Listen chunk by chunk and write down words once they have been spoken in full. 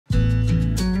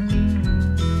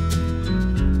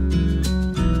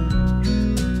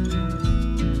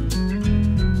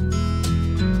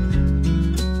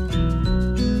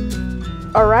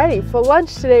Alrighty, for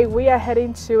lunch today we are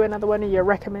heading to another one of your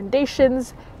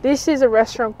recommendations. This is a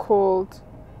restaurant called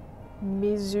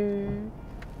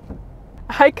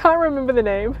I can't remember the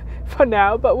name for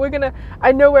now, but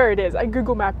I know where it is. I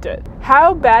Google mapped it.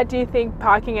 How bad do you think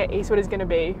parking at Eastwood is going to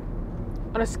be?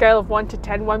 On a scale of 1 to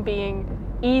 10, 1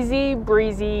 being easy,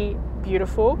 breezy,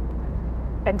 beautiful,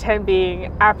 and 10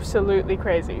 being absolutely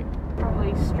crazy.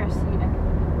 Probably stressy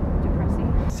and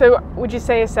depressing. So would you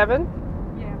say a 7?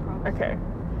 Yeah, probably. Okay.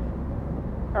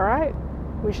 Alright,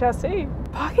 we shall see.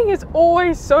 Parking is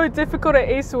always so difficult at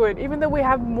Eastwood, even though we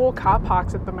have more car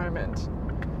parks at the moment.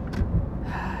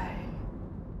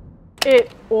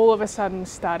 It all of a sudden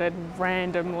started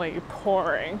randomly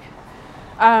pouring.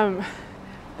 There's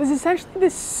essentially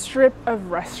this strip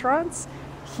of restaurants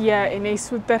here in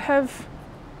Eastwood that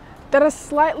are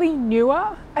slightly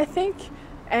newer, I think,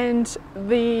 and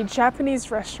the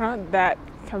Japanese restaurant that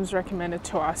comes recommended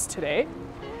to us today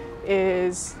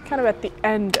is kind of at the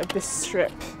end of this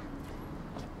strip.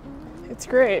 It's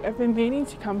great. I've been meaning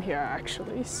to come here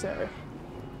actually, so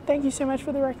thank you so much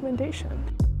for the recommendation.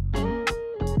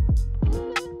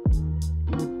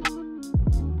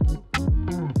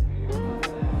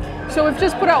 So we've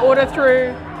just put our order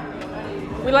through.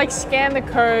 We scan the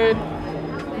code.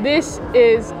 This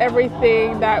is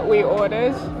everything that we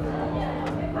ordered,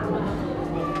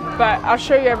 but I'll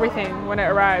show you everything when it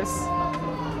arrives.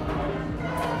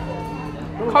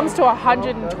 Comes to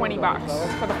 120 bucks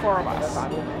for the 4 of us.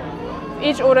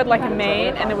 Each ordered a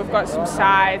main, and then we've got some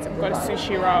sides. We've got a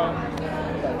sushi roll.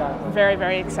 I'm very,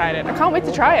 very excited. I can't wait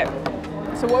to try it.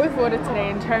 So what we've ordered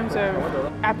today in terms of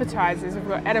appetizers, we've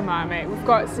got edamame, we've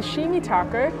got Sashimi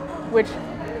Taco, which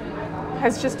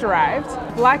has just arrived,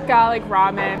 black garlic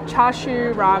ramen,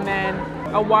 Charsu ramen,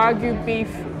 a wagyu beef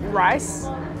rice,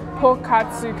 pork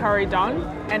Katsu curry don,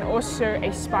 and also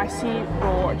a spicy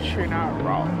raw tuna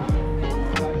roll.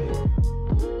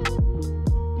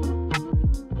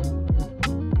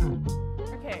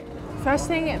 Okay, first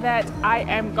thing that I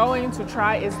am going to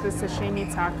try is the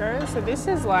Sashimi Taco. So this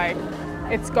is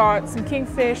it's got some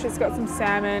kingfish, it's got some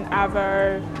salmon,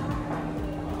 avo,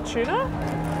 tuna.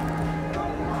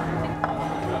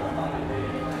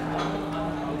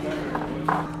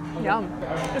 Yum.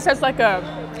 This has like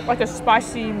a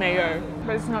spicy mayo,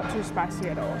 but it's not too spicy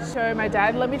at all. So my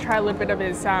dad let me try a little bit of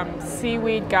his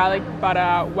seaweed garlic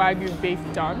butter wagyu beef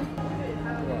don.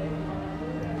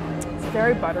 It's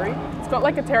very buttery. It's got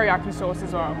a teriyaki sauce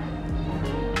as well.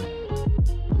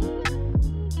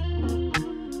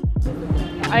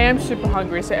 I am super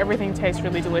hungry, so everything tastes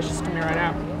really delicious to me right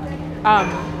now.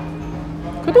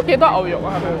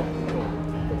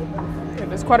 Yeah,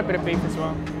 there's quite a bit of beef as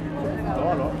well.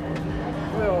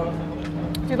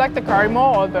 Do you like the curry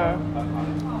more or the...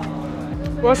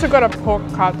 We also got a pork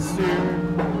Katsu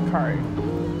curry.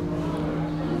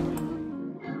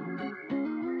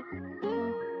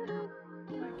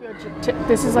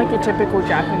 This is your typical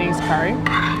Japanese curry.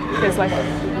 There's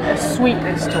a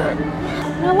sweetness to it.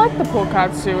 And I like the pork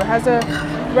Katsu. It has a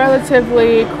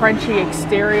relatively crunchy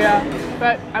exterior,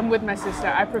 but I'm with my sister.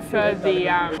 I prefer the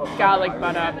garlic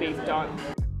butter beef don.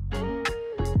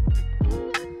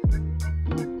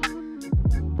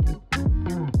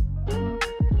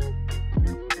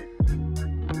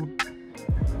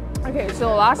 Okay, so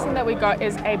the last thing that we got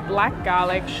is a black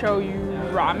garlic shoyu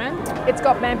ramen. It's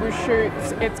got bamboo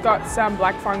shoots, it's got some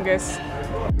black fungus.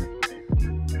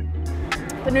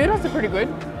 The noodles are pretty good.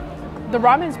 The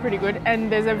ramen is pretty good,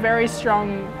 and there's a very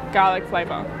strong garlic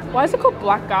flavor. Why is it called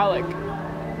black garlic?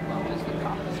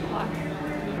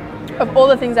 Of all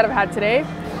the things that I've had today,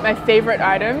 my favorite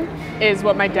item is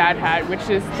what my dad had, which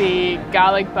is the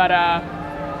garlic butter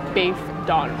beef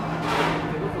don.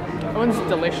 That one's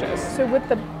delicious. So with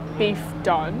the beef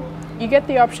don, you get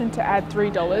the option to add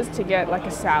 $3 to get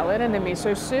a salad and a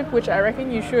miso soup, which I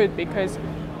reckon you should, because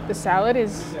the salad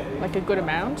is a good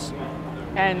amount,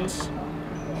 and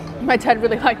my dad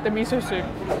really liked the miso soup.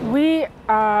 We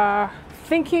are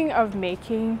thinking of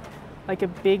making a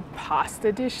big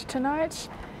pasta dish tonight,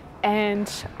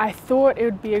 and I thought it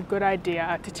would be a good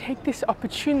idea to take this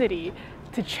opportunity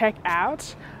to check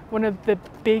out one of the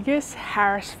biggest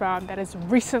Harris farm that has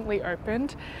recently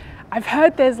opened. I've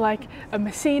heard there's a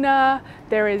Messina,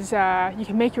 there is, you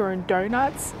can make your own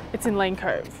donuts. It's in Lane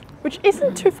Cove, which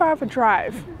isn't too far of a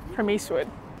drive from Eastwood.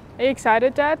 Are you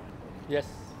excited, Dad? Yes.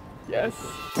 Yes.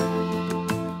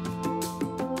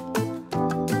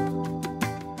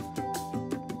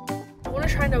 I want to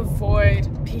try and avoid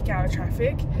peak hour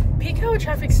traffic. Peak hour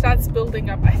traffic starts building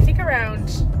up, I think around,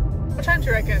 what time do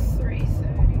you reckon?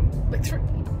 3:30.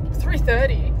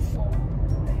 3:30?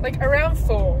 like around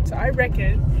 4. So I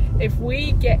reckon if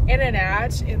we get in and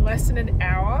out in less than an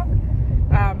hour,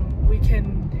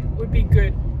 would be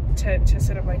good to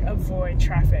sort of like avoid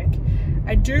traffic.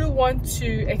 I do want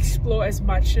to explore as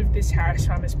much of this Harris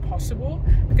farm as possible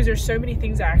because there's so many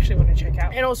things I actually want to check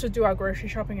out, and also do our grocery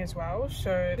shopping as well.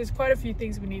 So there's quite a few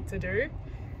things we need to do,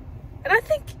 and I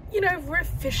think, you know, if we're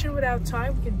efficient with our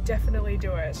time, we can definitely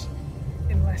do it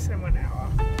in less than 1 hour.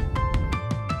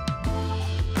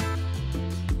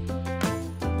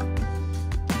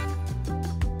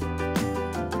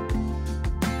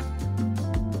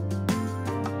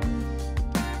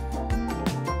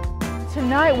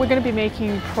 Tonight we're going to be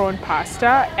making prawn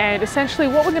pasta, and essentially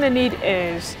what we're going to need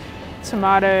is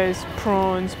tomatoes,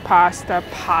 prawns, pasta,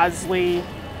 parsley,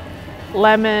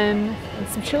 lemon, and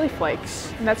some chili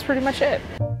flakes, and that's pretty much it.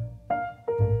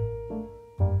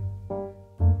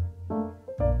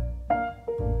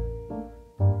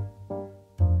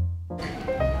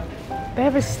 They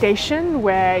have a station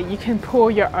where you can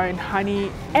pour your own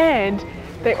honey, and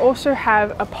they also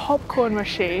have a popcorn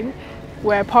machine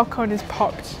where popcorn is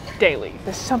popped daily.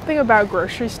 There's something about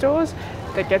grocery stores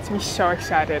that gets me so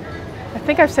excited. I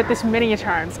think I've said this many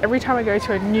times. Every time I go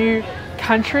to a new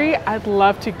country, I'd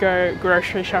love to go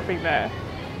grocery shopping there.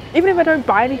 Even if I don't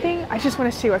buy anything, I just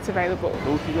want to see what's available.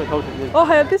 Oh,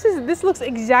 yeah, this looks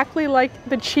exactly like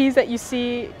the cheese that you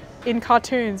see in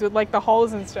cartoons with like the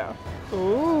holes and stuff.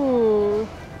 Ooh.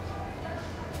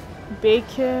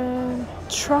 Bacon,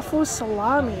 truffle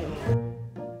salami.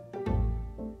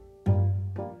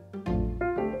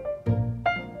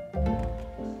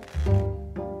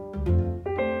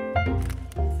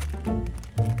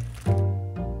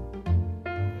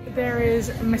 There is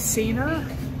Messina,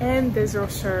 and there's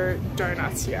also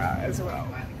donuts here as well.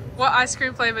 What ice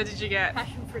cream flavor did you get?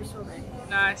 Passion fruit sorbet.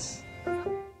 Nice.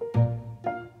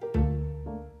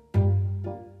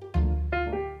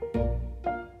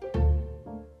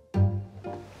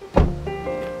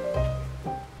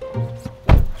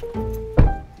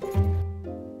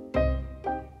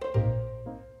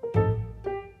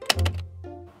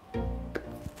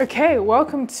 Okay,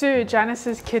 welcome to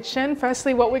Janice's kitchen.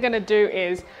 Firstly, what we're gonna do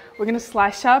is we're gonna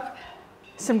slice up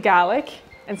some garlic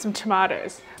and some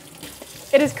tomatoes.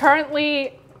 It is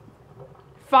currently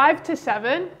 5 to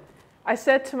 7. I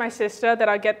said to my sister that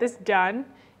I'll get this done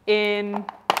in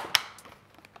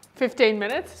 15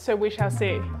 minutes, so we shall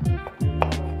see.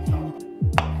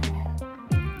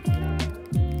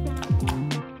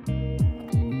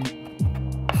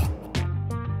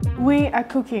 We are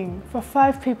cooking for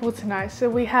 5 people tonight, so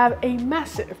we have a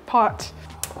massive pot.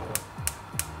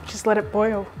 Just let it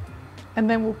boil, and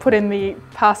then we'll put in the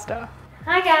pasta.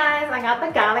 Hi guys, I got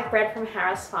the garlic bread from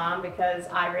Harris Farm because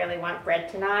I really want bread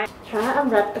tonight. Trying to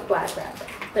unwrap the glad wrap.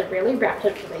 They really wrapped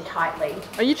it really tightly.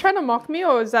 Are you trying to mock me,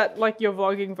 or is that like your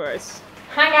vlogging voice?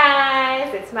 Hi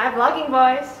guys, it's my vlogging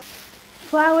voice.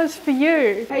 Flowers for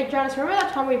you. Hey Janice, remember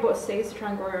that time we bought seeds to try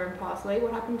and grow our own parsley?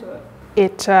 What happened to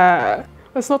it?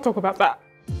 Let's not talk about that.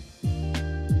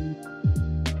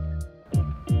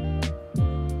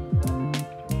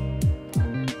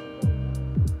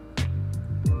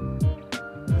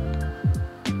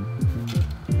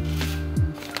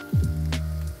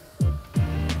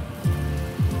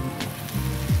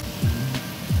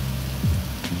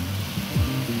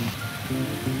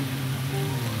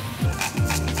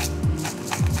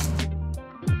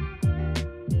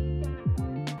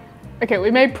 Okay,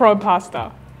 we made prawn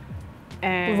pasta.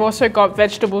 And we've also got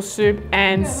vegetable soup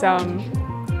and some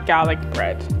garlic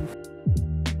bread.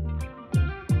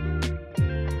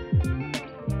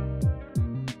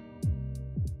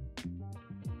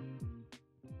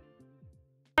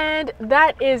 And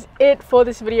that is it for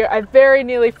this video. I very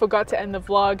nearly forgot to end the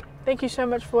vlog. Thank you so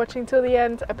much for watching till the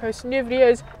end. I post new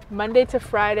videos Monday to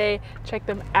Friday. Check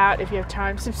them out if you have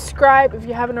time. Subscribe if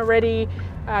you haven't already.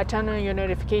 Turn on your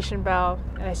notification bell.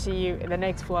 And I see you in the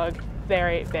next vlog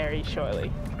very, very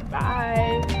shortly.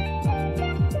 Bye.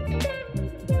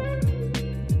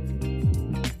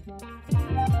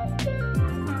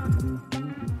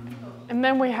 And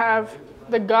then we have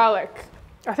the garlic.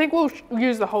 I think we'll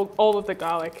use all of the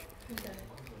garlic. Okay.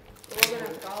 We're gonna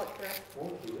have garlic bread.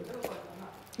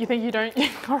 You think you don't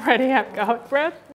already have garlic bread?